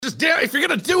Just damn, if you're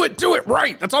gonna do it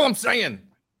right. That's all I'm saying.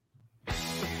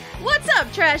 What's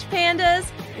up, Trash Pandas?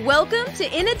 Welcome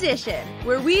to In Addition,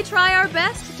 where we try our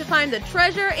best to find the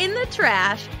treasure in the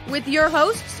trash with your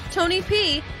hosts, Tony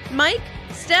P, Mike,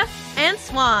 Steph, and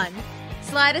Swan.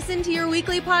 Slide us into your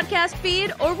weekly podcast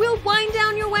feed, or we'll wind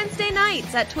down your Wednesday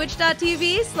nights at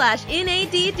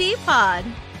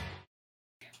twitch.tv/NADDpod.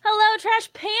 Hello,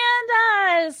 Trash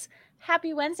Pandas!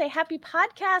 Happy Wednesday, happy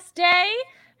podcast day.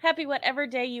 Happy whatever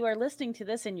day you are listening to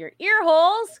this in your ear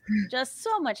holes. Just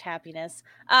so much happiness.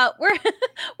 We're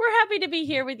happy to be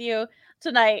here with you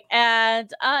tonight,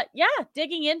 and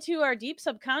digging into our deep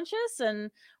subconscious and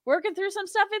working through some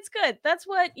stuff. It's good. That's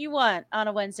what you want on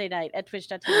a Wednesday night at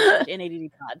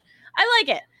twitch.tv/NADDpod. I like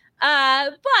it.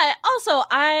 But also,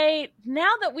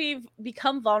 now that we've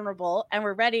become vulnerable and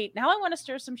we're ready, now I want to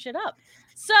stir some shit up.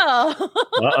 So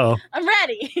I'm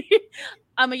ready.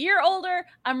 I'm a year older.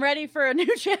 I'm ready for a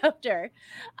new chapter.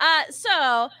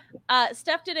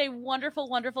 Steph did a wonderful,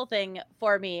 wonderful thing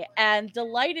for me and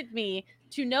delighted me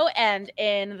to no end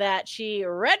in that she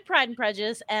read Pride and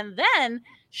Prejudice, and then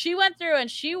she went through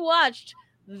and she watched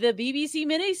the BBC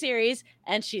miniseries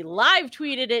and she live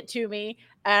tweeted it to me,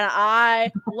 and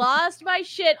I lost my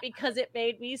shit because it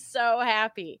made me so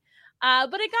happy.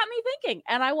 But it got me thinking,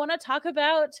 and I want to talk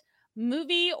about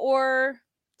movie or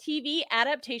TV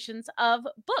adaptations of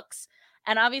books.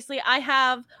 And obviously I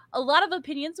have a lot of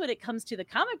opinions when it comes to the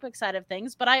comic book side of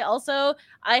things, but I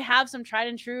have some tried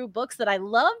and true books that I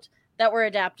loved that were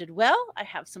adapted well. I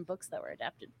have some books that were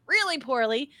adapted really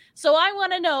poorly. So I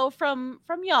want to know from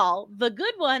y'all, the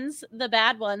good ones, the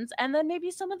bad ones, and then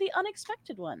maybe some of the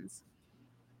unexpected ones.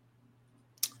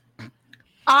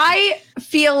 I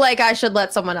feel like I should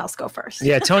let someone else go first.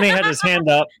 Yeah, Tony had his hand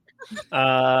up.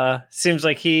 Seems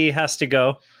like he has to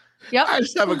go. Yep. I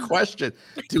just have a question.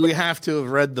 Do we have to have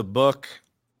read the book?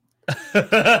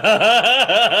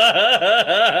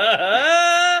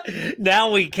 Now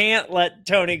we can't let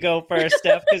Tony go first,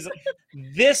 Steph, because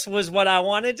this was what I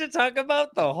wanted to talk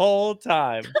about the whole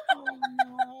time.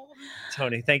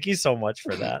 Tony, thank you so much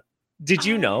for that. Did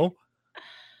you know?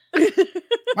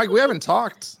 Mike, we haven't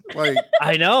talked.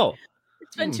 I know.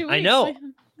 It's been 2 weeks. I know.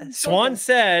 Swan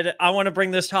said, I want to bring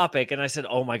this topic. And I said,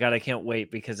 oh my God, I can't wait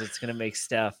because it's going to make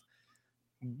Steph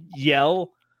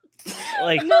yell.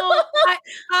 Like, No,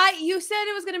 you said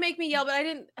it was going to make me yell, but I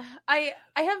didn't. I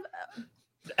have.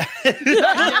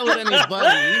 Not yell at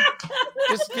anybody.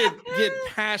 Just get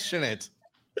passionate.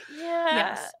 Yeah.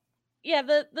 Yes. Yeah,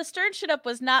 the stirred shit up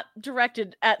was not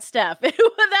directed at Steph.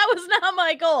 That was not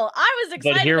my goal. I was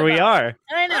excited. But here we are.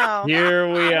 I know.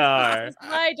 Here we are. This is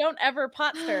why I don't ever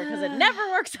pot stir, because it never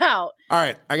works out. All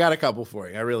right, I got a couple for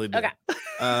you. I really do. Okay.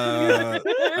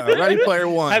 Ready Player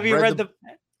One. Have you read the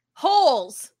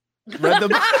Holes. Read the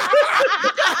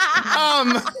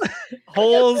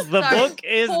Holes? The Sorry. book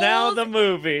is now Holes- the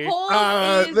movie.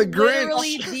 Holes is The Grinch.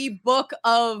 literally the book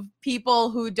of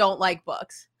people who don't like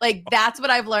books. Like, that's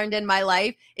what I've learned in my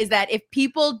life, is that if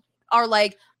people are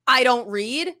like, I don't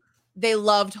read, they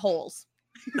loved Holes.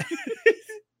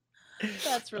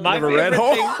 That's really My Never read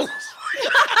favorite thing- Holes.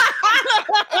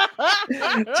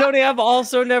 Tony, I've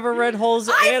also never read Holes.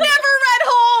 I've never read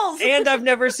Holes. And I've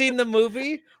never seen the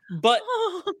movie, but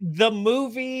the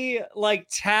movie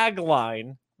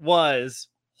tagline was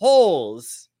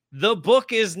Holes. The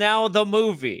book is now the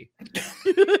movie.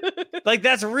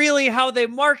 That's really how they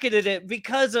marketed it,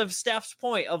 because of Steph's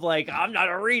point of I'm not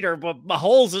a reader, but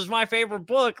Holes is my favorite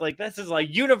book. This is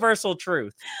universal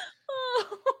truth.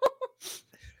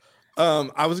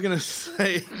 I was gonna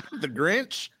say The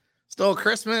Grinch Stole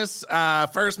Christmas.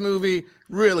 First movie,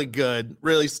 really good,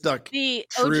 really stuck. the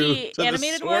true OG to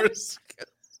animated the one. source.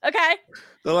 Okay.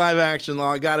 The live action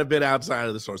law got a bit outside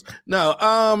of the source. No,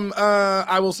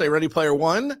 I will say Ready Player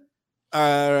One.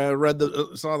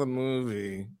 Saw the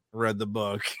movie, read the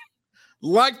book,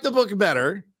 liked the book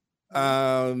better.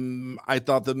 I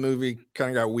thought the movie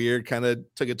kind of got weird, kind of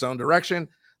took its own direction.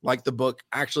 Liked the book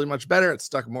actually much better. It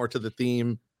stuck more to the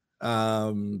theme.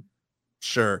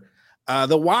 Sure.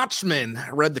 The Watchmen,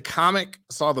 read the comic,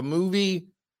 saw the movie,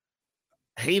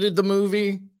 hated the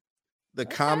movie. The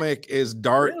comic is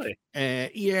dark. Really? And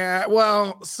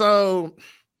so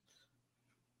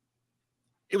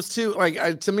it was too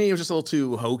to me it was just a little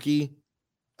too hokey.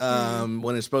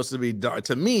 When it's supposed to be dark,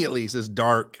 to me at least, is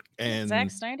dark and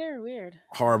Zack Snyder, weird.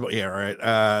 horrible. Yeah, right.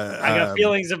 I got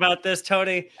feelings about this,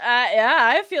 Tony. Yeah,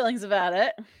 I have feelings about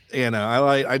it.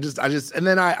 I just and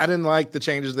then I didn't like the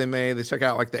changes they made. They took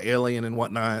out the alien and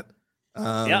whatnot.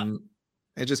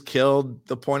 It just killed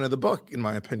the point of the book, in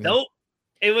my opinion. Nope.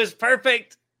 It was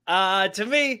perfect. To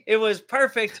me, it was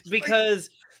perfect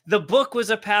because the book was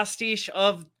a pastiche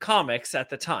of comics at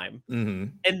the time,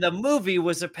 Mhm. and the movie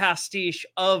was a pastiche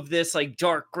of this like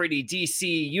dark, gritty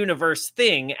DC universe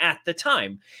thing at the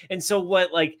time. And so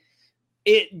what like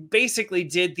it basically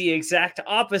did the exact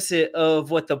opposite of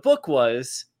what the book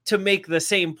was to make the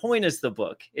same point as the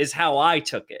book is how I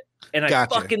took it. And I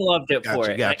Gotcha. fucking loved it for Gotcha, it.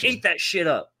 And gotcha. I ate that shit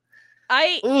up.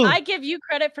 I Ugh. give you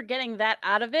credit for getting that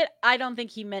out of it. I don't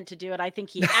think he meant to do it. I think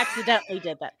he accidentally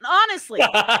did that. Honestly.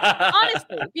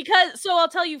 Because so I'll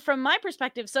tell you from my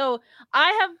perspective. So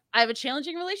I have a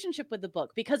challenging relationship with the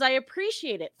book because I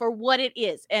appreciate it for what it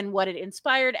is and what it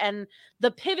inspired and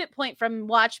the pivot point from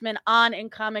Watchmen on in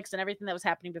comics and everything that was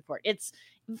happening before. It's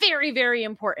very, very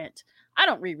important. I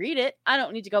don't reread it. I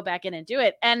don't need to go back in and do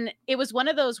it. And it was one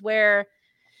of those where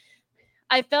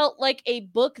I felt like a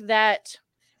book that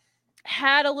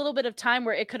had a little bit of time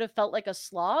where it could have felt like a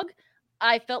slog.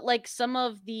 I felt like some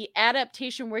of the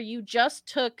adaptation where you just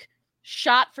took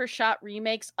shot for shot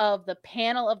remakes of the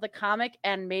panel of the comic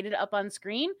and made it up on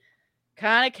screen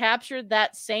kind of captured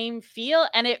that same feel.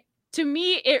 And it, to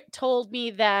me, it told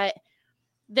me that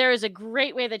there is a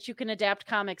great way that you can adapt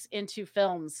comics into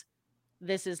films.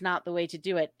 This is not the way to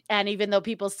do it. And even though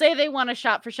people say they want a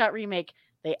shot for shot remake,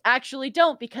 they actually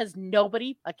don't because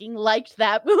nobody fucking liked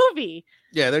that movie.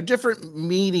 Yeah, they're different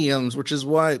mediums, which is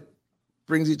what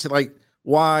brings you to like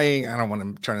why I don't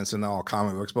want to turn this into all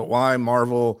comic books, but why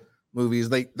Marvel movies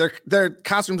their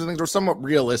costumes and things were somewhat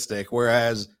realistic,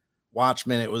 whereas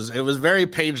Watchmen it was very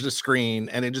page to screen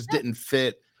and it just didn't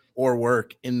fit or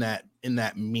work in that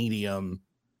medium.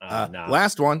 No.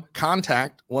 Last one,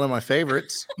 Contact, one of my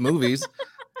favorites movies.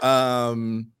 I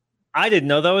didn't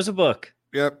know that was a book.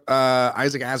 Yep.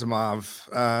 Isaac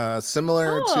Asimov.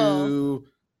 Similar to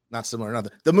not similar,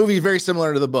 nothing. The movie is very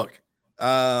similar to the book.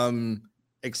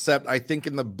 Except I think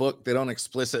in the book they don't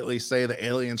explicitly say the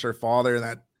alien's her father, and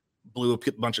that blew a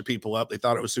bunch of people up. They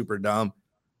thought it was super dumb.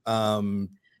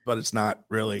 But it's not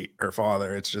really her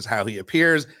father. It's just how he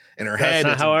appears in her head.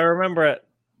 That's not how I remember it.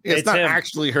 It's not him.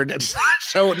 actually her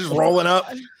show just rolling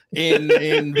up in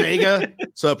Vega.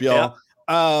 What's up, y'all?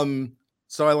 Yeah.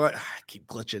 So I keep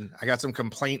glitching. I got some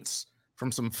complaints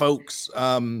from some folks.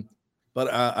 No,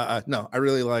 I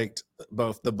really liked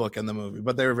both the book and the movie,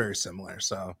 but they were very similar.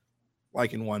 So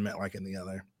like in one meant like in the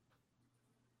other.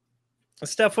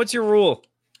 Steph, what's your rule?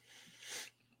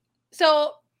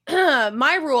 So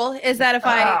my rule is that if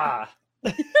that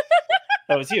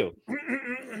was you.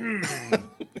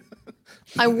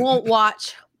 I won't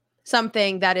watch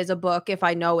something that is a book if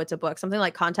I know it's a book. Something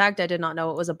like Contact, I did not know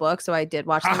it was a book, so I did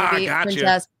watch the movie.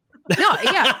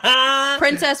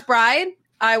 Princess Bride.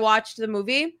 I watched the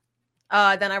movie.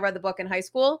 Then I read the book in high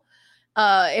school.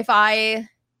 If I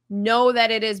know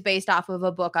that it is based off of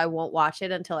a book, I won't watch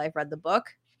it until I've read the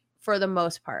book for the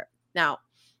most part. Now,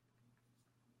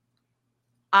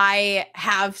 I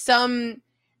have some,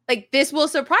 like, this will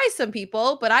surprise some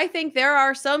people, but I think there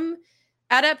are some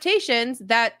adaptations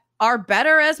that are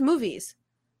better as movies.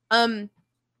 I've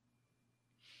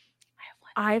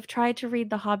tried to read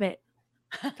The Hobbit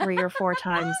 3 or 4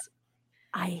 times.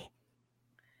 I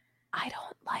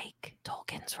don't like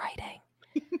Tolkien's writing.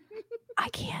 I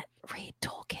can't read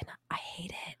Tolkien. I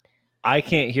hate it. I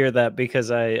can't hear that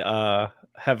because I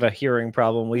have a hearing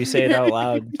problem. Will you say it out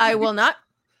loud? I will not.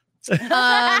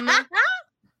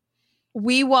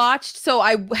 We watched, so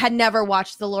I had never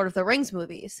watched the Lord of the Rings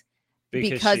movies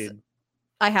because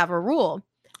I have a rule.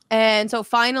 And so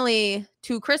finally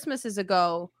 2 Christmases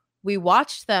ago, we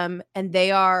watched them and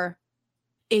they are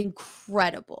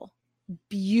incredible.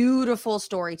 Beautiful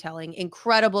storytelling,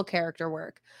 incredible character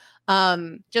work.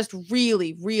 Just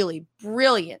really, really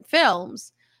brilliant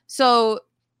films. So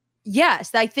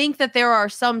yes, I think that there are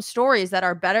some stories that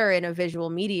are better in a visual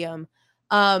medium.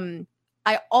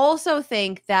 I also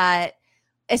think that,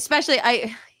 especially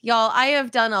I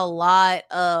have done a lot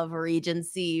of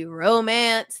Regency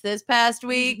romance this past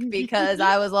week because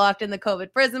I was locked in the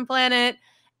COVID prison planet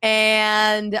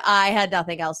and I had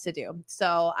nothing else to do.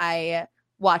 So I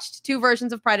watched 2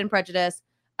 versions of Pride and Prejudice.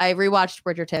 I rewatched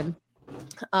Bridgerton.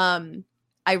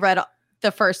 I read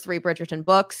the first 3 Bridgerton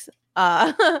books.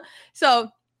 So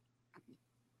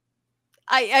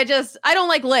I don't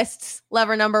like lists.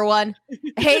 Lever number 1.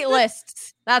 Hate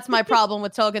lists. That's my problem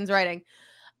with Tolkien's writing.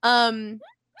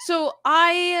 So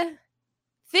I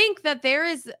think that there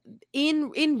is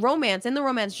in romance, in the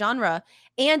romance genre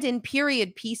and in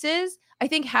period pieces, I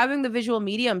think having the visual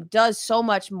medium does so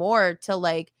much more to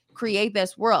like create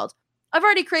this world. I've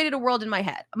already created a world in my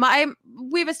head.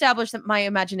 We've established that my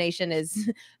imagination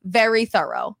is very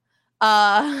thorough.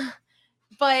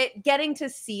 But getting to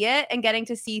see it and getting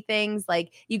to see things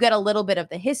like you get a little bit of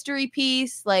the history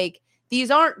piece, like these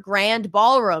aren't grand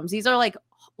ballrooms. These are like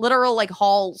literal like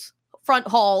halls, front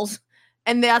halls.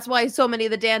 And that's why so many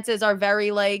of the dances are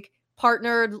very like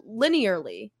partnered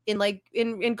linearly in like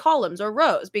in columns or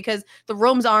rows, because the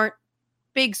rooms aren't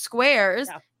big squares,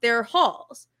 they're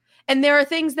halls. And there are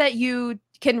things that you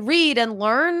can read and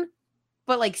learn,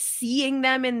 but like seeing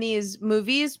them in these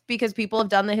movies because people have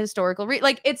done the historical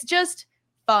like it's just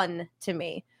fun to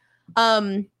me.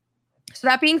 So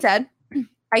that being said,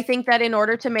 I think that in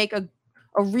order to make a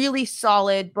really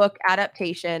solid book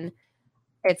adaptation,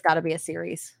 it's got to be a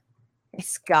series.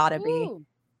 It's got to be.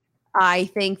 I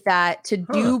think that to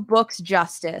do books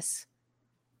justice,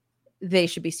 they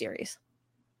should be series,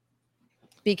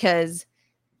 because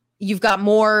you've got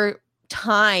more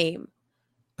time.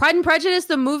 Pride and Prejudice,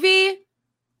 the movie,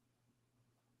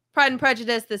 Pride and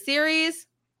Prejudice, the series,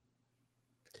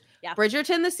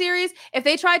 Bridgerton, the series. If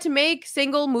they tried to make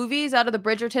single movies out of the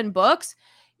Bridgerton books,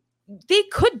 they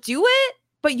could do it,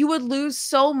 but you would lose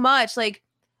so much like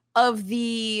of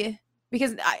the,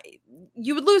 because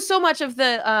you would lose so much of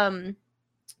the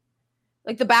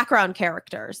like the background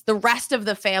characters. The rest of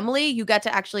the family you get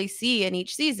to actually see in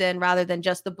each season, rather than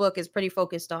just the book is pretty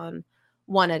focused on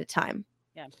one at a time.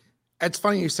 Yeah. It's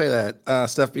funny you say that,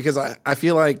 Steph, because I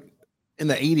feel like in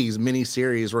the 80s,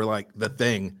 miniseries were like the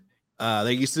thing.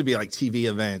 They used to be like TV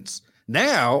events.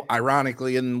 Now,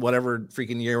 ironically, in whatever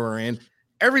freaking year we're in,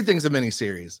 everything's a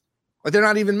miniseries. Like they're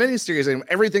not even miniseries anymore.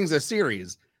 Everything's a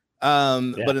series.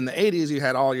 But in the 80s, you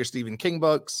had all your Stephen King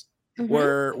books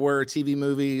were TV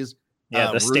movies.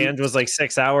 Yeah, The Stand was like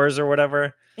 6 hours or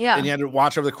whatever. Yeah. And you had to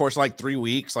watch over the course of like 3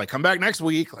 weeks. Like, come back next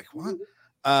week. Like, what?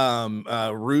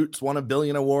 Roots won a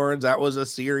billion awards. That was a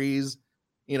series,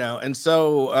 you know. And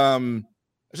so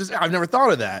it's just, I've never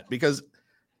thought of that, because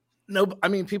I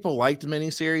mean, people liked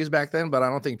miniseries back then, but I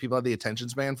don't think people had the attention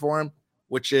span for them,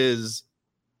 which is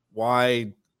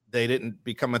why they didn't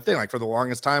become a thing. Like for the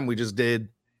longest time, we just did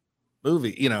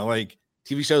movie, you know, like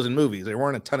TV shows and movies. There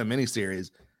weren't a ton of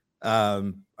miniseries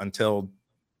until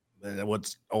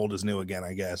what's old is new again,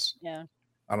 I guess. Yeah.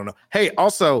 I don't know. Hey,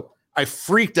 also, I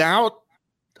freaked out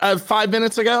 5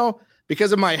 minutes ago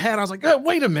because in my head, I was like, oh,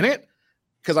 wait a minute.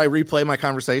 Because I replay my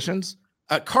conversations.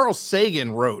 Carl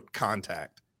Sagan wrote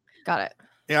Contact. Got it.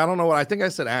 Yeah, I don't know what I think I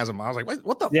said Asimov. I was like, wait,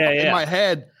 what the fuck? In my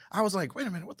head, I was like, wait a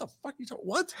minute, what the fuck you talking?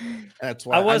 What? That's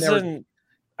why I wasn't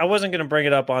going to bring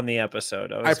it up on the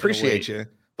episode. I appreciate you,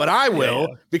 but I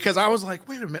will, because I was like,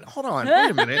 wait a minute, hold on,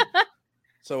 wait a minute.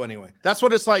 So anyway, that's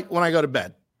what it's like when I go to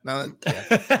bed. Now,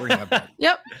 bring that back.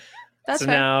 Yep. That's so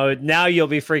right. now you'll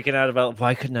be freaking out about,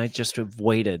 why couldn't I just have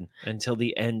waited until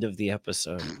the end of the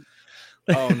episode?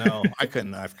 Oh no, I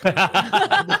couldn't.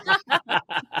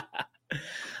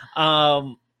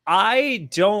 I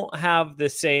don't have the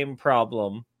same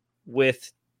problem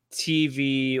with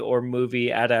TV or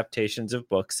movie adaptations of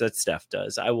books that Steph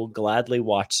does. I will gladly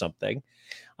watch something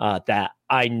that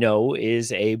I know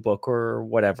is a book or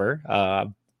whatever.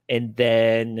 And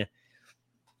then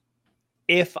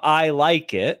if I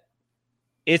like it,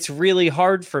 it's really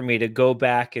hard for me to go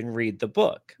back and read the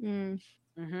book.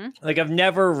 Like I've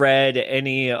never read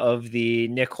any of the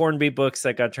Nick Hornby books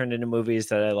that got turned into movies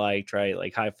that I liked, right?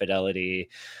 Like High Fidelity.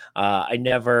 I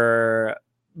never,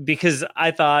 because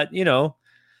I thought, you know,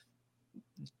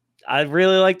 I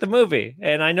really like the movie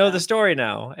and I know the story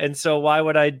now. And so why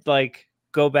would I like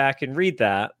go back and read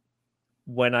that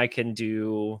when I can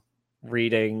do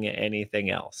reading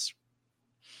anything else?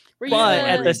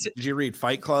 Did you read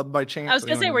Fight Club by chance? I was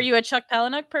gonna say, were you a Chuck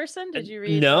Palahniuk person? Did you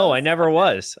read? No, those? I never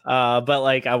was. But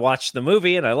like I watched the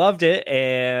movie and I loved it.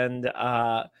 And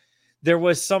there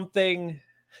was something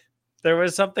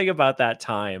about that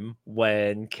time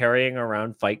when carrying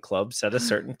around Fight Club said a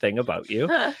certain thing about you.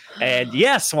 And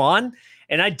yes, Swan.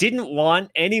 And I didn't want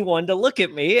anyone to look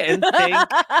at me and think,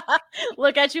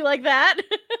 look at you like that.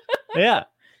 Yeah.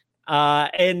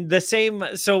 And the same,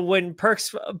 so when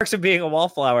Perks of Being a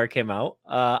Wallflower came out,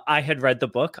 I had read the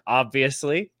book,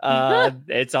 obviously.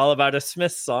 It's all about a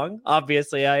Smith song.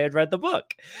 Obviously, I had read the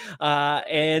book.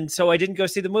 And so I didn't go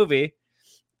see the movie.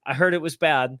 I heard it was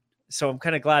bad, so I'm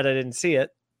kind of glad I didn't see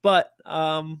it. But,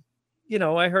 you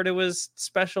know, I heard it was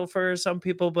special for some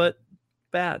people, but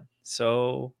bad.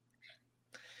 So,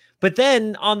 but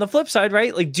then on the flip side,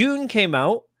 right, like Dune came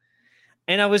out,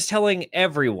 and I was telling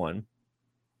everyone,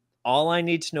 all I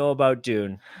need to know about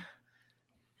Dune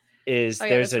is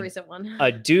there's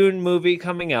a Dune movie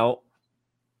coming out.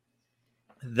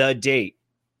 The date.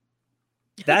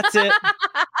 That's it.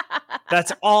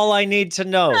 That's all I need to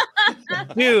know.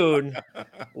 Dune,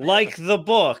 like the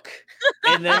book,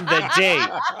 and then the date.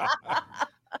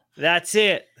 That's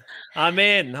it. I'm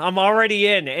in. I'm already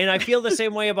in. And I feel the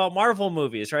same way about Marvel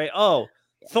movies, right? Oh,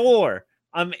 Thor,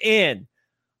 I'm in.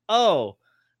 Oh,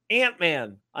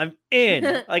 Ant-Man, I'm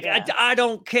in. Like Yeah. I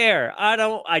don't care. I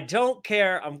don't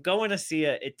care. I'm going to see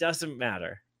it. It doesn't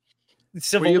matter.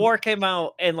 Civil War came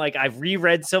out, and like I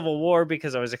reread Civil War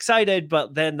because I was excited,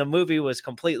 but then the movie was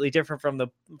completely different from the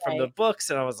books,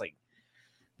 and I was like,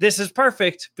 this is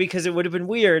perfect, because it would have been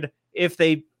weird if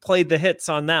they played the hits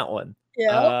on that one.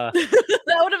 Yeah.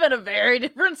 That would have been a very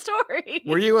different story.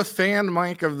 Were you a fan,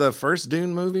 Mike, of the first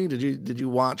Dune movie? Did you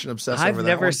watch and obsess over that? I've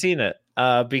never one? seen it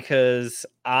because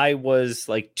I was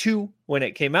like 2 when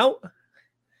it came out.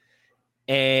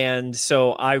 And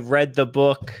so I read the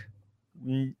book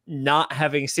not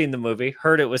having seen the movie,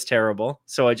 heard it was terrible.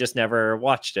 So I just never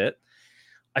watched it.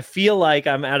 I feel like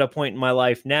I'm at a point in my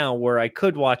life now where I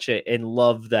could watch it and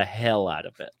love the hell out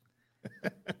of it.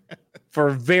 For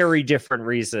very different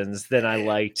reasons than I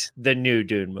liked the new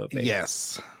Dune movie.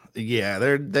 Yes. Yeah,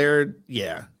 they're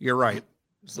yeah, you're right.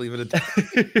 Just leave it at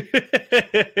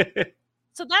that.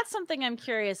 So that's something I'm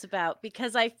curious about,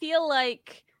 because I feel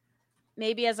like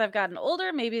maybe as I've gotten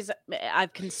older, maybe as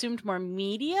I've consumed more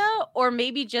media, or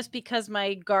maybe just because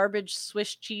my garbage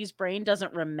Swiss cheese brain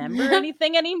doesn't remember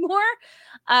anything anymore.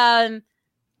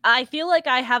 I feel like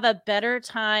I have a better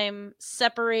time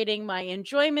separating my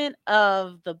enjoyment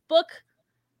of the book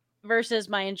versus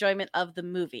my enjoyment of the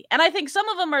movie. And I think some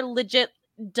of them are legit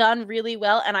done really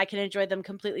well, and I can enjoy them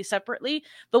completely separately.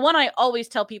 The one I always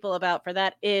tell people about for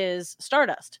that is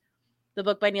Stardust, the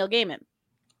book by Neil Gaiman.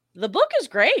 The book is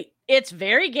great. It's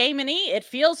very Gaiman-y. It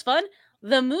feels fun.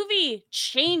 The movie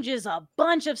changes a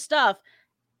bunch of stuff,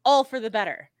 all for the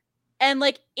better. And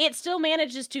like, it still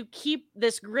manages to keep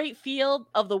this great feel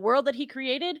of the world that he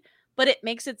created, but it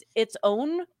makes it its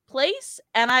own place.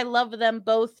 And I love them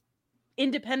both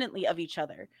independently of each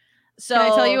other. So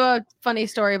Can I tell you a funny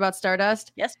story about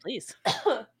Stardust? Yes, please.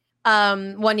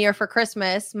 1 year for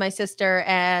Christmas, my sister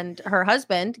and her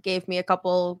husband gave me a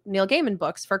couple Neil Gaiman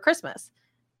books for Christmas,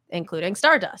 including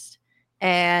Stardust.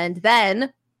 And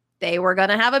then they were going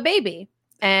to have a baby,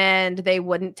 and they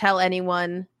wouldn't tell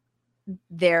anyone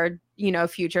their,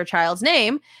 future child's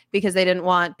name because they didn't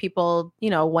want people,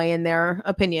 weighing their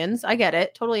opinions. I get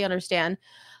it. Totally understand.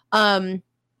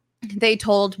 They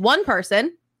told one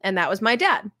person, and that was my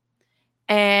dad.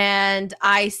 And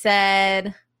I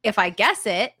said, if I guess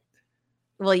it,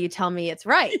 will you tell me it's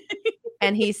right?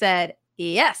 And he said,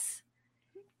 yes.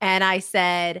 And I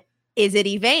said, is it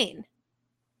Yvain?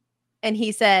 And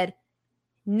he said,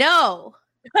 no.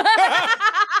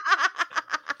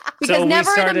 Because So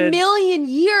never in a million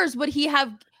years would he have.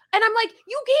 And I'm like,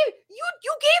 you gave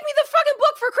me the fucking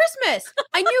book for Christmas.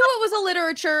 I knew it was a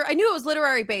literature. I knew it was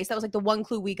literary based. That was like the one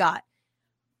clue we got.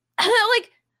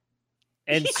 Like,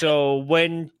 And so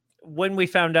when we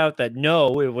found out that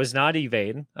no, it was not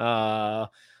Yvain,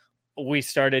 we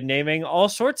started naming all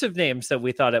sorts of names that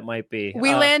we thought it might be.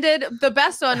 we landed. The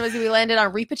best one was we landed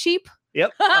on Reepicheep.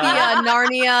 Yep.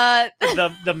 Narnia.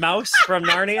 The mouse from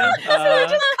Narnia. So we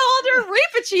just called her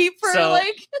Reepicheep for so-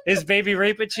 like. Is Baby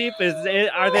Reepicheep?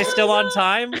 Are they still on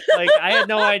time? Like, I had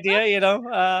no idea.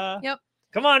 Yep.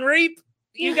 Come on, Reep.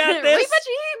 You got this.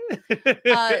 Reepicheep.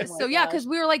 Oh So my yeah, gosh. because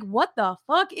we were like, what the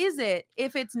fuck is it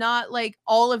if it's not like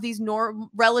all of these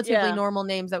relatively Yeah. normal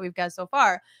names that we've got so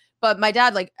far? But my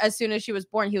dad, like, as soon as she was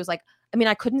born, he was like, I mean,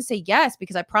 I couldn't say yes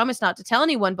because I promised not to tell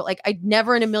anyone, but like, I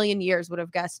never in a million years would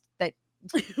have guessed that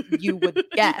you would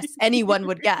guess. Anyone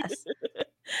would guess.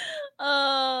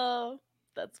 Oh,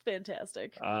 that's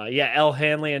fantastic. Yeah, L.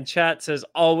 Hanley in chat says,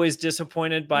 always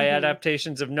disappointed by Mhm.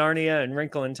 adaptations of Narnia and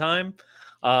Wrinkle in Time.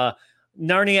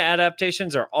 Narnia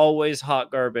adaptations are always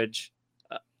hot garbage,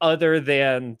 other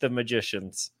than The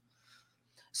Magicians.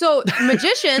 So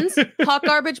Magicians, hot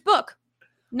garbage book.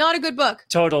 Not a good book.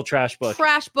 Total trash book.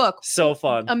 Trash book. So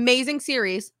fun. Amazing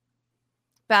series.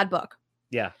 Bad book.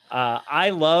 Yeah. I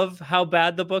love how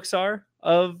bad the books are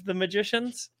of The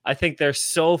Magicians. I think they're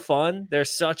so fun. They're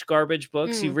such garbage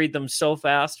books. You read them so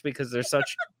fast because they're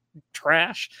such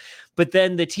trash. But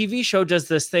then the TV show does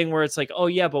this thing where it's like, oh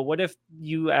yeah, but what if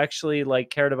you actually like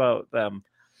cared about them?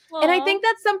 And I think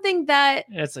that's something that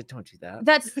And it's like, don't do that.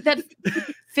 that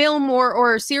film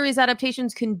or series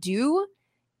adaptations can do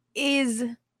is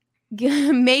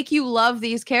make you love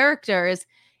these characters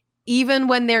even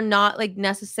when they're not like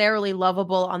necessarily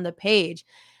lovable on the page.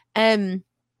 And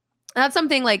that's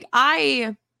something like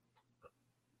I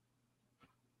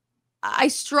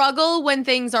struggle when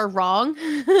things are wrong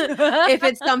if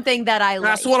it's something that I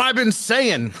like. That's what I've been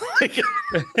saying.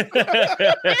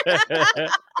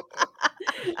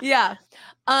 Yeah.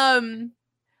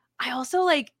 I also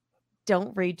like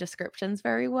don't read descriptions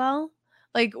very well.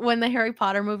 like when the Harry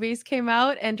Potter movies came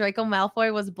out and Draco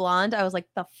Malfoy was blonde, I was like,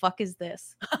 the fuck is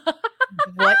this?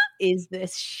 What is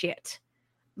this shit?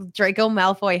 Draco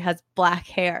Malfoy has black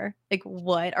hair. Like,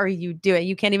 what are you doing?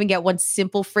 You can't even get one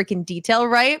simple freaking detail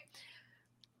right.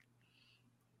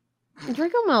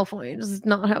 Draco Malfoy does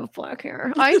not have black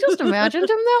hair. I just imagined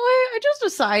him that way. I just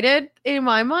decided in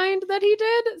my mind that he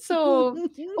did. So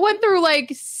I went through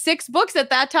like 6 books at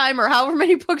that time, or however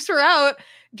many books were out.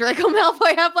 Draco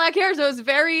Malfoy had black hair, so it was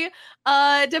very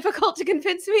difficult to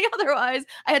convince me otherwise.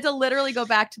 I had to literally go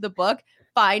back to the book,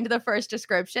 find the first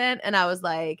description, and I was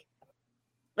like,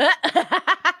 where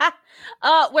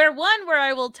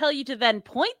I will tell you to then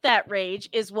point that rage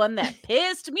is one that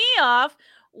pissed me off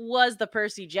was the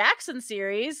Percy Jackson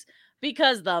series,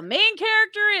 because the main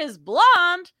character is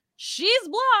blonde, she's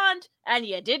blonde, and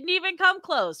you didn't even come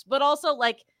close. But also,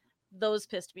 like, those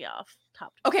pissed me off.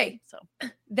 Top to okay, bottom, so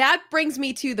that brings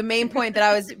me to the main point that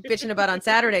I was bitching about on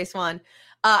Saturday, Swan.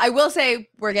 I will say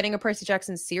we're getting a Percy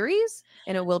Jackson series,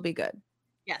 and it will be good.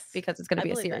 yes, Because it's going to I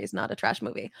be a believe that. series, not a trash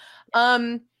movie.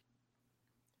 Multiple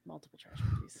trash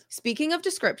movies. Speaking of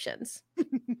descriptions,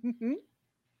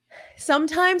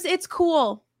 sometimes it's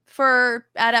cool for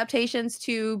adaptations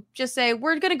to just say,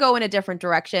 we're going to go in a different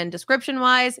direction. Description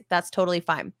wise, that's totally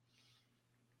fine.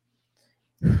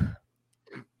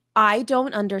 I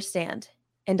don't understand,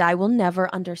 and I will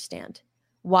never understand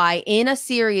why in a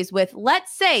series with,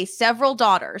 let's say, several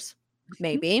daughters,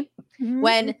 maybe,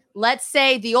 when, let's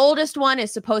say, the oldest one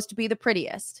is supposed to be the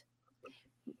prettiest.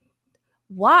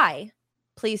 Why,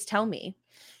 please tell me,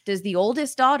 does the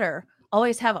oldest daughter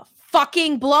always have a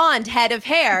fucking blonde head of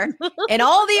hair and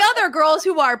all the other girls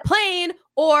who are plain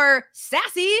or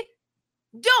sassy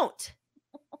don't?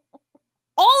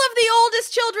 All of the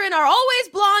oldest children are always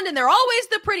blonde and they're always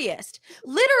the prettiest.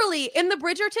 Literally in the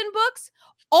Bridgerton books,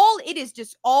 all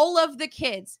of the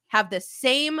kids have the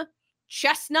same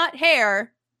chestnut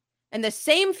hair and the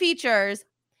same features.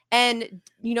 And,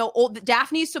 you know,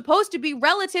 Daphne's supposed to be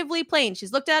relatively plain.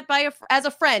 She's looked at as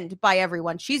a friend by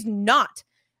everyone. She's not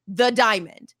the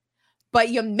diamond. But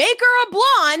you make her a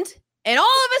blonde, and all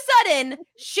of a sudden,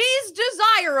 she's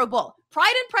desirable.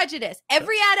 Pride and Prejudice.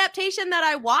 Every adaptation that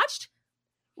I watched,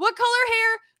 what color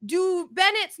hair do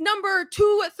Bennett's number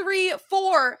 2, 3,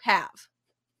 4 have?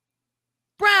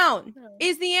 Brown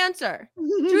is the answer.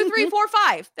 2, 3, 4,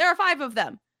 5. There are 5 of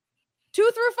them.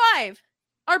 2 through 5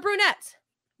 are brunettes.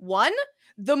 1,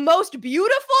 the most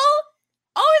beautiful,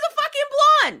 always a fucking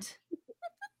blonde.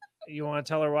 You want to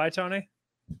tell her why, Tony?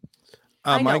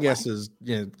 My guess is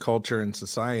culture and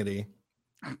society,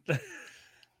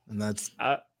 and that's.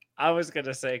 I was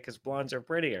gonna say because blondes are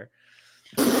prettier.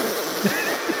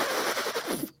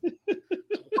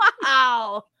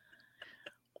 Wow.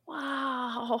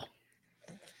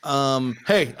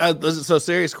 Hey, so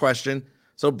serious question.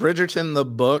 So Bridgerton, the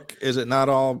book, is it not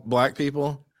all black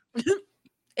people?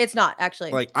 It's not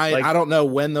actually. Like I don't know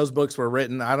when those books were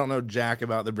written. I don't know jack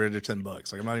about the Bridgerton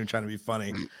books. Like I'm not even trying to be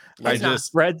funny.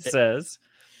 Fred says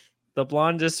the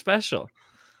blonde is special.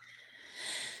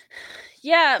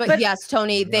 Yeah, but yes,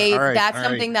 Tony, that's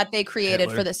something that they created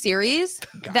Hitler. for the series.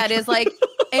 Gotcha. That is like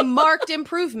a marked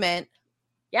improvement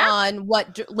on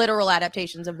what literal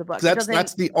adaptations of the book.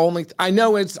 That's the only I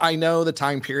know the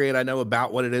time period, I know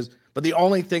about what it is, but the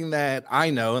only thing that I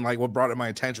know and like what brought it to my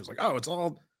attention was like, oh, it's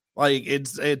all like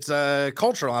it's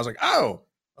cultural. I was like, oh,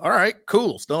 all right,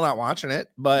 cool. Still not watching it,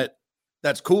 but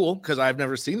that's cool because I've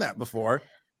never seen that before,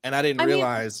 and I didn't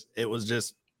realize it was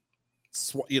just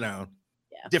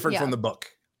different from the book.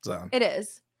 So it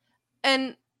is,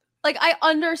 and like I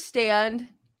understand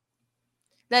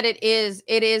that it is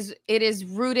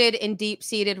rooted in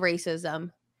deep-seated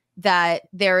racism, that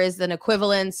there is an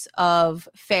equivalence of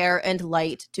fair and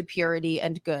light to purity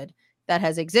and good that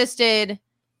has existed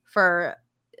for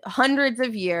hundreds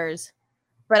of years,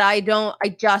 but I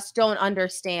just don't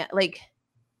understand. Like,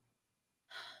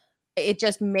 it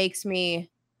just makes me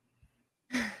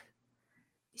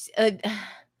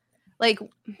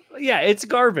it's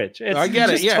garbage. I get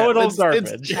it. Yeah, total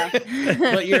garbage.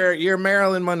 But you're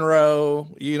Marilyn Monroe.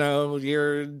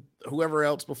 You're whoever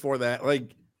else before that.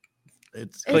 Like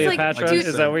it's Cleopatra. Like,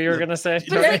 is that what you were gonna say?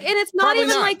 But and it's not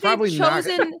even like they've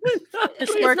chosen.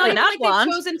 It's not even like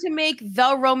they've chosen to make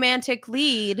the romantic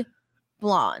lead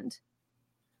blonde.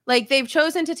 Like they've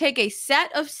chosen to take a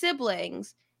set of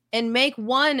siblings and make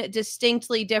one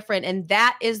distinctly different, and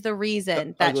that is the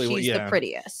reason that she's the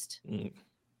prettiest.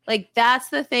 Like that's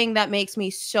the thing that makes me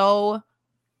so.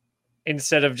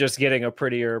 Instead of just getting a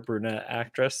prettier brunette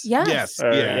actress, yes,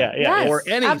 or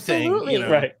anything, absolutely.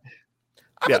 Right.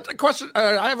 I have a question.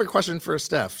 I have a question for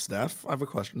Steph. Steph, I have a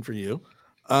question for you.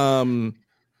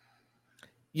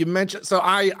 you mentioned, so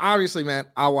I obviously, man,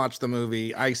 I'll watch the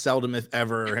movie. I seldom, if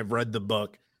ever, have read the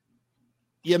book.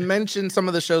 You mentioned some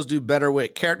of the shows do better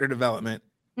with character development.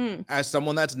 As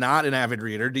someone that's not an avid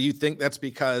reader, do you think that's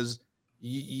because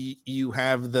you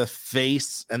have the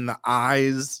face and the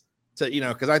eyes to,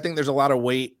 because I think there's a lot of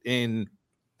weight in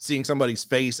seeing somebody's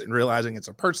face and realizing it's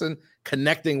a person,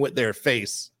 connecting with their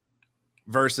face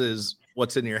versus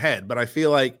what's in your head. But I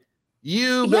feel like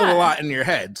you build a lot in your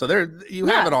head, so you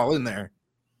have it all in there.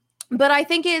 But I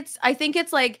think it's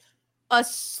like a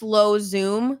slow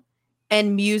zoom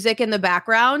and music in the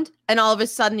background, and all of a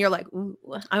sudden you're like, ooh,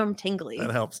 I'm tingly.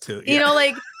 That helps too. Yeah.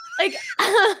 Like I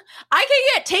can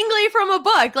get tingly from a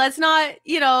book. Let's not,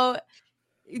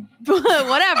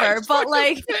 whatever. But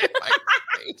like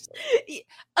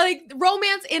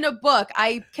romance in a book,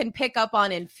 I can pick up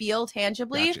on and feel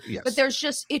tangibly. Gotcha. Yes. But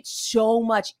it's so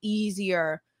much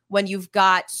easier when you've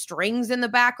got strings in the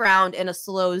background and a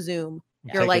slow zoom.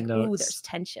 You're like, notes. ooh, there's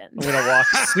tension. I'm gonna walk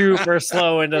super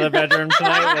slow into the bedroom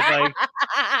tonight with like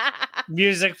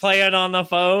music playing on the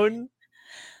phone.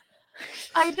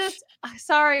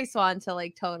 Sorry, Swan, to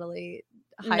like totally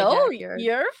hijack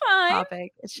you're fine.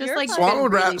 topic. It's just like Swan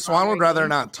would rather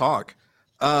not talk.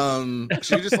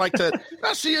 She just like to.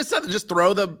 No, she just said just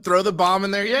throw the bomb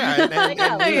in there. Yeah.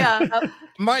 Yeah.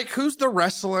 Mike, who's the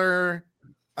wrestler?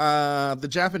 The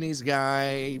Japanese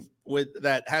guy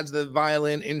that has the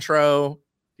violin intro.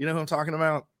 You know who I'm talking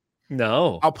about?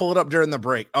 No. I'll pull it up during the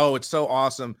break. Oh, it's so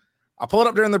awesome. I'll pull it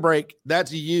up during the break.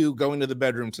 That's you going to the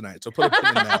bedroom tonight. So put a pin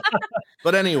in that.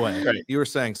 But anyway, Right. You were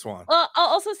saying, Swan. Well, I'll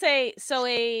also say, so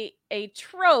a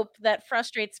trope that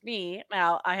frustrates me.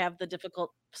 Now, I have the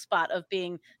difficult spot of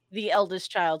being the eldest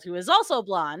child who is also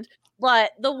blonde,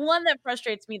 but the one that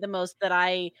frustrates me the most that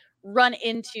I run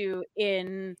into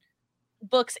in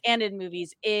books and in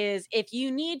movies is if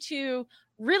you need to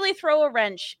really throw a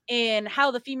wrench in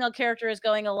how the female character is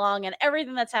going along and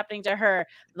everything that's happening to her,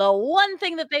 the one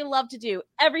thing that they love to do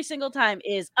every single time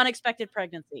is unexpected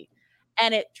pregnancy.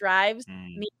 And it drives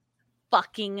me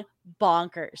fucking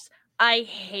bonkers. I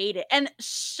hate it. And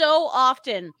so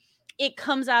often it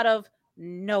comes out of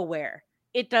nowhere.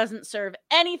 It doesn't serve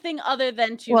anything other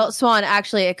than to. Well, Swan,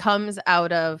 actually, it comes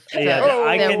out of when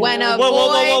a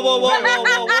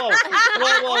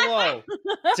whoa.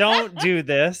 Don't do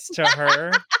this to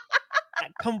her.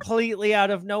 Completely out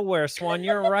of nowhere, Swan.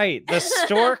 You're right. The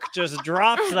stork just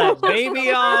dropped that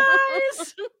baby off.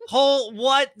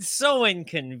 What? So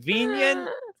inconvenient.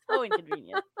 So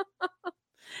inconvenient.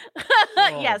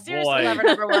 Oh, seriously, boy. lover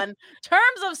number one.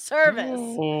 Terms of service.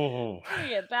 Oh. You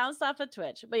get bounced off of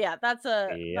Twitch. But yeah, that's one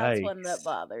Yikes. that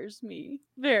bothers me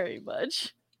very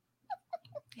much.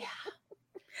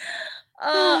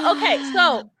 Okay,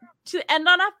 so to end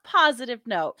on a positive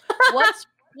note,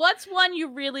 what's one you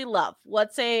really love?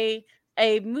 What's a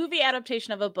movie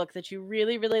adaptation of a book that you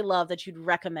really, really love that you'd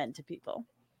recommend to people?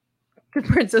 The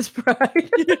Princess Bride.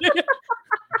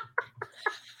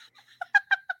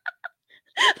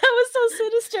 That was so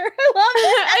sinister. I love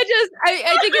it.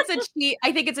 I think it's a cheat.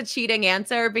 I think it's a cheating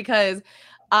answer because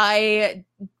I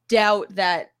doubt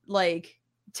that like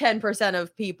 10%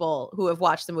 of people who have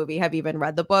watched the movie have even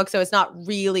read the book. So it's not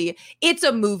really. It's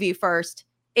a movie first.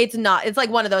 It's not. It's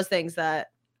like one of those things that.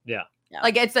 Yeah.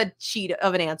 Like it's a cheat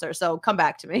of an answer. So come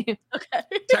back to me. Okay.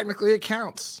 Technically, it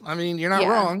counts. I mean, you're not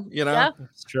wrong. Yeah.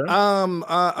 It's true.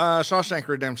 Shawshank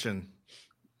Redemption.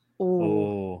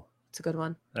 Oh, It's a good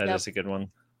one. that is a good one.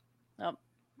 Yep.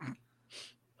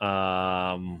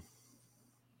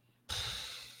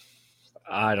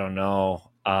 I don't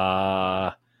know.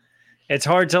 It's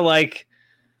hard to like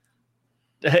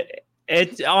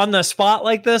it on the spot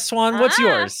like this one. What's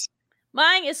yours?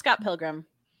 Mine is Scott Pilgrim.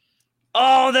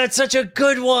 Oh, that's such a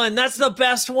good one. That's the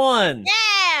best one.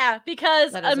 Yeah,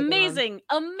 because That is a good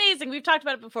amazing. We've talked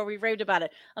about it before. We've raved about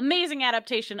it. Amazing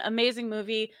adaptation, amazing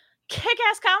movie,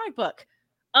 kick-ass comic book.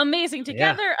 Amazing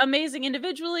together, amazing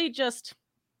individually, just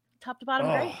top to bottom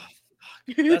great.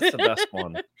 That's the best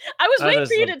one. I was That waiting is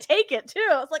for you the- to take it too.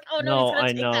 I was like, oh no, he's gonna I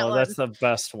take know that one. that's the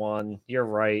best one. You're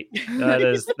right. That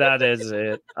is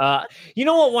it. You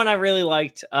know what one I really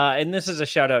liked, and this is a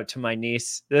shout out to my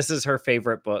niece. This is her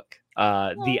favorite book,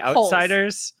 The Holes.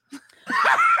 Outsiders.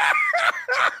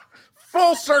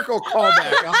 Full circle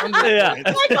callback. 100 Yeah.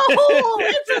 points. like a hole.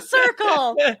 It's a circle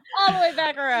all the way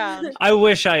back around. I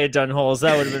wish I had done Holes.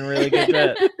 That would have been really good.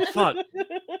 Bit. Fuck.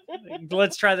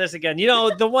 Let's try this again. You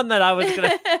know, the one that I was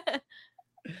gonna.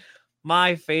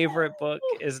 My favorite book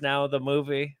is now the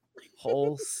movie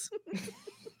Holes.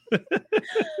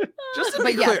 Just to But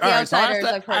be yeah, clear, The all right, so Outsiders,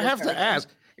 I've heard I is have to very good. ask.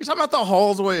 You're talking about the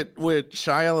holes with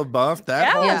Shia LaBeouf? That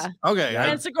Yeah. holes? Yeah. Okay. Yeah.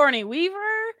 And Sigourney Weaver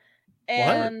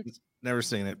and Never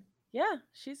seen it. Yeah,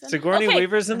 she's in Sigourney okay.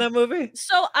 Weaver's in that movie?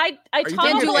 So I Are you taught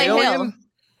thinking a Dulé whole Hill.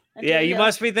 Yeah, you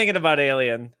must be thinking about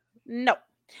Alien. No.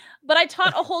 But I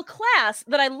taught a whole class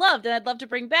that I loved and I'd love to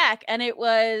bring back. And it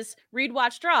was read,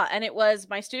 watch, draw. And it was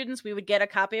my students, we would get a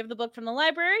copy of the book from the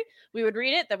library. We would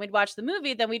read it. Then we'd watch the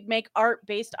movie. Then we'd make art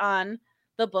based on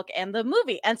the book and the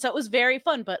movie. And so it was very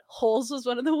fun. But Holes was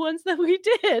one of the ones that we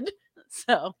did.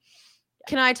 So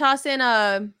Can I toss in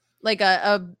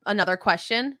another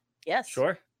question? yes.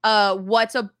 Sure.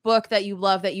 What's a book that you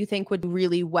love that you think would do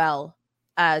really well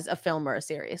as a film or a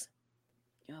series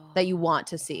that you want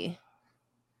to see?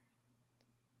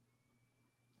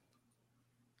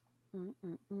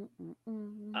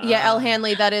 Yeah, Elle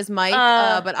Hanley, that is Mike.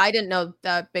 But I didn't know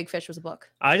that Big Fish was a book.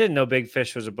 I didn't know Big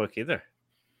Fish was a book either.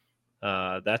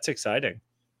 That's exciting.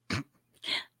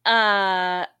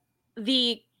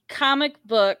 The comic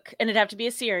book, and it'd have to be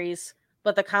a series,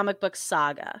 but the comic book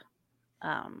saga,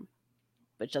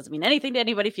 which doesn't mean anything to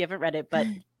anybody if you haven't read it, but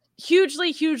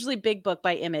hugely big book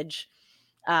by Image.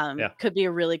 Could be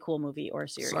a really cool movie or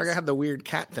series. Saga had the weird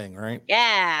cat thing, right?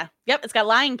 Yeah. Yep. It's got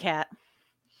Lion Cat.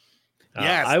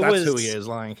 Yes, that's who he is,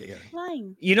 Lion Cat.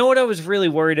 Lion. You know what I was really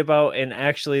worried about, and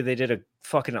actually they did a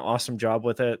fucking awesome job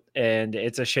with it, and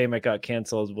it's a shame it got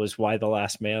canceled, was Why the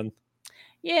Last Man.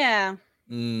 Yeah.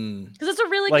 Because it's a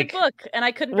really good book, and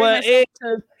I couldn't bring myself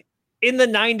to... In the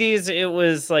 90s, it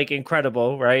was like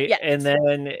incredible, right? Yes. And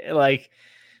then like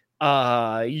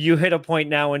you hit a point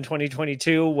now in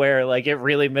 2022 where like it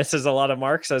really misses a lot of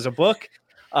marks as a book.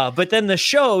 But then the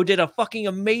show did a fucking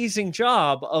amazing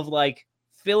job of like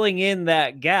filling in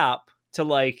that gap to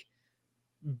like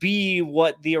be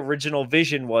what the original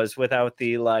vision was without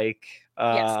the like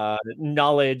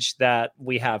knowledge that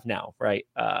we have now, right?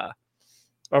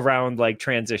 Around like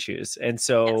trans issues. And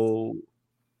so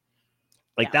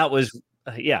that was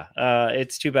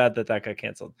it's too bad that got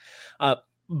canceled.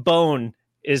 Bone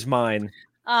is mine.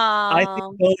 I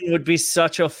think Bone would be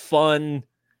such a fun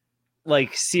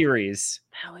like series.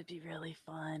 That would be really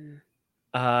fun.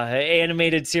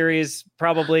 Animated series,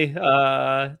 probably.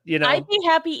 I'd be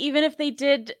happy even if they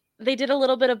did a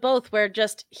little bit of both, where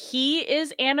just he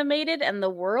is animated and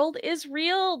the world is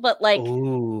real, but like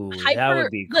that would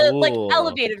be cool. Like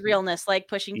elevated realness, like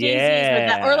Pushing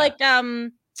Daisies, or like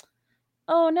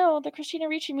oh no, the Christina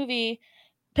Ricci movie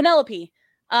Penelope,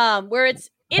 where it's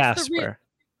Casper.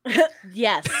 the real.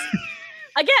 Yes.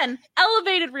 Again,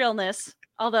 elevated realness.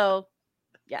 Although,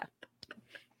 yeah.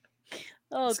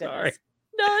 Oh, sorry. Goodness.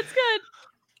 No, it's good.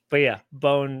 But yeah,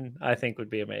 Bone, I think, would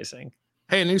be amazing.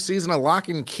 Hey, a new season of Lock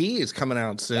and Key is coming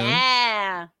out soon.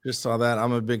 Yeah. Just saw that.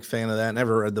 I'm a big fan of that.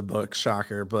 Never read the book,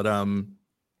 shocker, but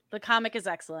the comic is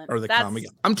excellent. Or the comic.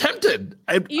 I'm tempted.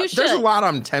 There's a lot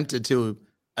I'm tempted to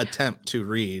attempt to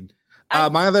read.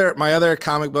 My other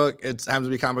comic book, it happens to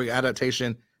be a comic book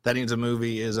adaptation that needs a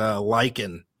movie, is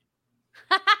Lycan.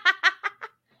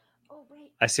 Oh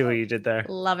wait. I see what you did there.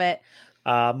 Love it.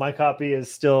 My copy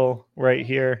is still right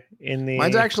here in the.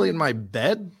 Mine's actually in my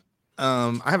bed.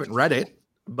 I haven't read it,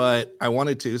 but I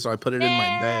wanted to, so I put it in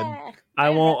my bed. I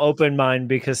won't open mine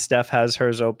because Steph has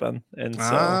hers open, and so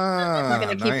we're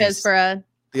gonna keep his for a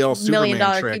the old $1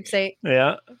 million trick. keepsake.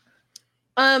 Yeah.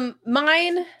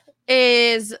 Mine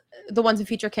is The Ones Who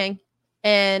Feature King,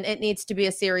 and it needs to be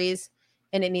a series,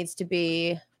 and it needs to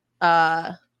be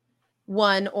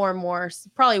one or more,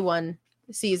 probably one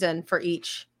season for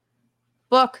each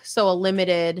book, so a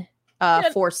limited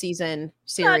 4-season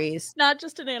series, not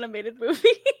just an animated movie.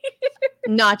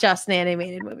 Not just an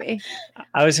animated movie.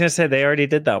 I was gonna say they already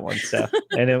did that one, Steph,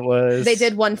 and it was they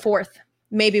did 1/4,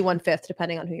 maybe 1/5,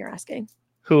 depending on who you're asking.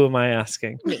 Who am I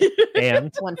asking? Me.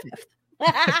 And 1/5.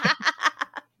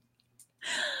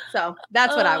 So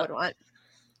that's what I would want.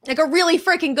 Like a really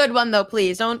freaking good one, though.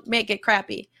 Please don't make it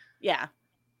crappy. Yeah.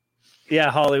 Yeah,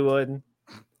 Hollywood.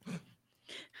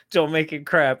 Don't make it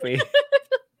crappy.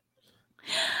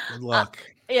 Good luck.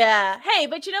 Yeah. Hey,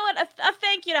 but you know what? A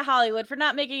thank you to Hollywood for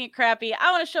not making it crappy.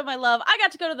 I want to show my love. I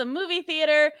got to go to the movie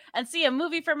theater and see a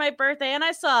movie for my birthday, and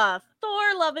I saw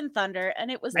Thor: Love and Thunder, and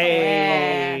it was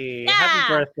Hey,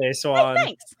 happy birthday, Swan. Hey,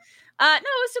 thanks. No, it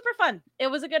was super fun. It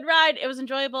was a good ride. It was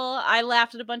enjoyable. I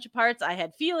laughed at a bunch of parts. I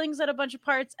had feelings at a bunch of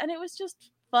parts, and it was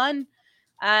just fun.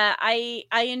 I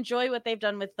enjoy what they've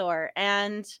done with Thor,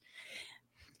 and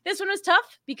this one was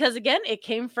tough because, again, it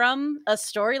came from a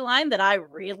storyline that I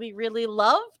really, really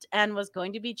loved and was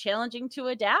going to be challenging to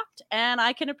adapt. And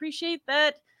I can appreciate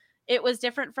that it was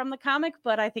different from the comic,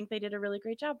 but I think they did a really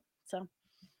great job. So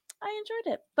I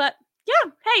enjoyed it. But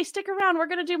yeah, hey, stick around. We're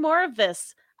going to do more of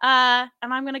this. And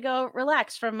I'm going to go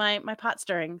relax from my pot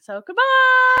stirring. So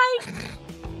goodbye.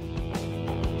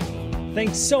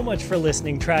 Thanks so much for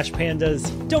listening, Trash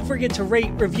Pandas. Don't forget to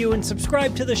rate, review, and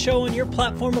subscribe to the show on your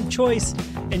platform of choice.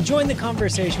 And join the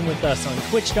conversation with us on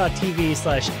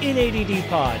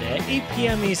twitch.tv/inaddpod at 8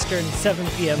 p.m. Eastern, 7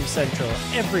 p.m. Central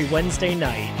every Wednesday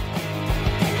night.